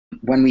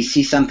when we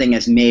see something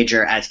as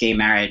major as gay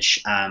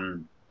marriage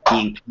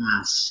being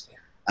passed,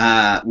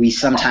 we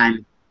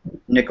sometimes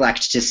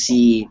neglect to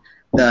see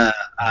the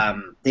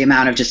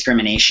amount of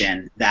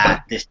discrimination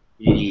that this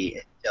community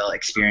is still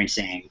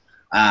experiencing.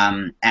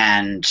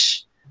 And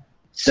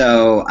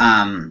so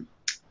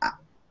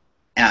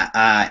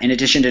in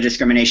addition to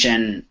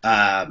discrimination,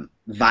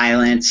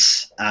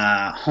 violence,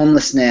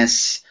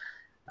 homelessness,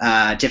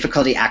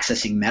 difficulty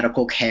accessing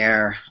medical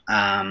care,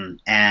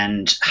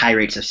 and high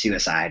rates of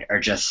suicide are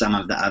just some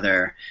of the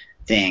other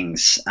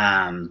things.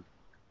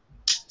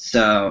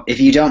 So if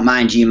you don't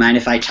mind, do you mind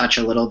if I touch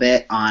a little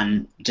bit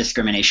on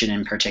discrimination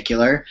in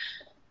particular?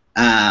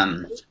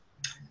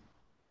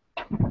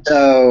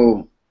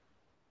 So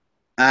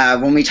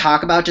when we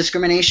talk about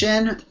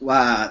discrimination,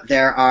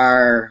 there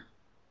are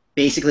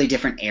basically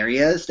different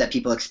areas that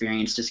people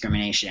experience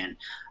discrimination.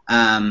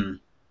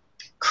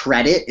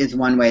 Credit is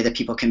one way that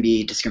people can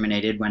be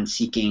discriminated when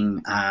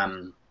seeking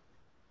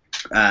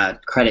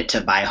credit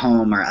to buy a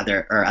home or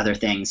other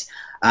things.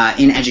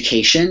 In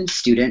education,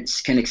 students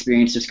can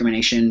experience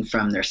discrimination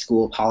from their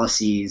school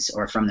policies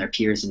or from their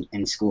peers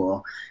in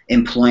school.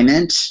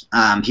 Employment,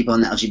 people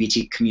in the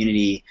LGBT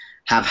community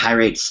have high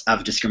rates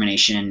of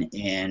discrimination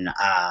in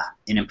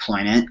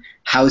employment.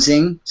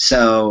 Housing,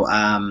 so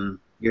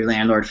your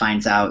landlord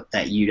finds out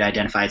that you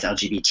identify as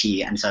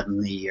LGBT and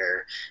suddenly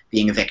you're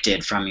being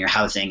evicted from your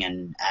housing,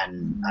 and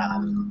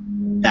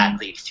that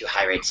leads to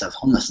high rates of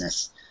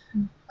homelessness.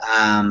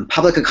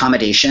 Public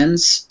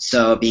accommodations,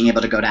 so being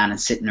able to go down and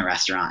sit in a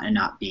restaurant and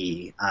not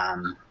be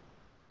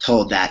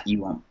told that you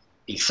won't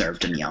be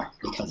served a meal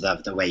because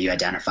of the way you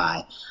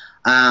identify.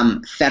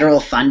 Federal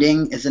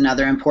funding is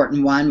another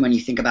important one. When you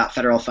think about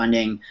federal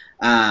funding,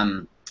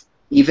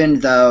 even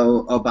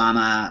though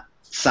Obama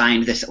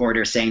signed this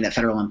order saying that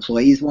federal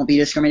employees won't be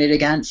discriminated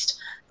against,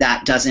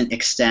 that doesn't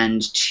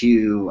extend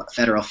to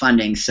federal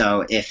funding.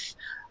 So if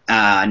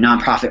a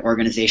nonprofit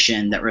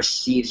organization that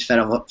receives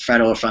federal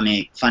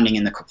funding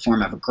in the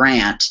form of a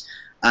grant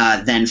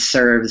then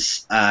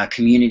serves a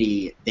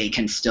community, they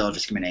can still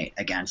discriminate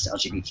against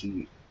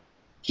LGBT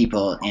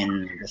people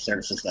in the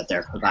services that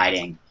they're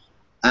providing.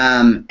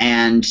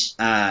 And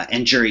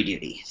jury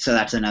duty. So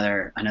that's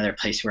another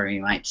place where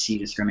you might see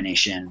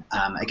discrimination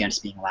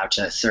against being allowed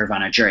to serve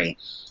on a jury.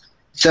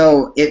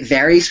 So it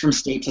varies from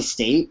state to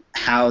state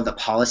how the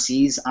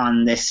policies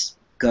on this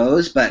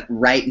goes, but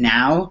right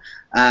now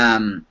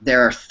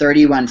there are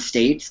 31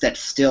 states that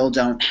still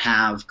don't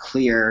have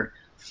clear,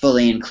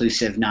 fully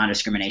inclusive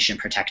non-discrimination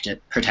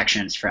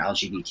protections for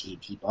LGBT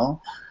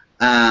people.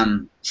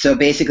 So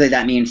basically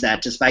that means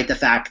that despite the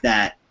fact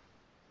that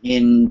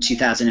in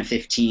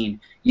 2015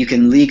 you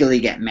can legally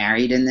get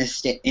married in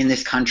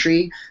this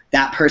country,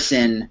 that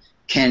person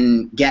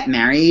can get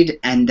married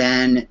and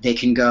then they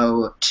can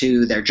go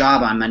to their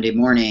job on Monday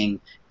morning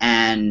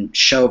and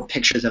show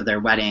pictures of their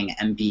wedding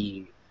and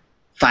be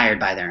fired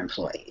by their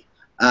employee.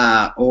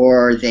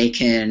 Or they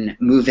can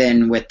move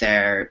in with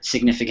their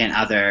significant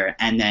other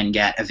and then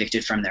get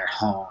evicted from their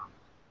home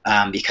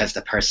because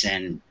the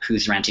person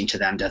who's renting to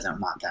them doesn't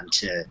want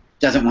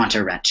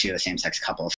to rent to a same-sex couple.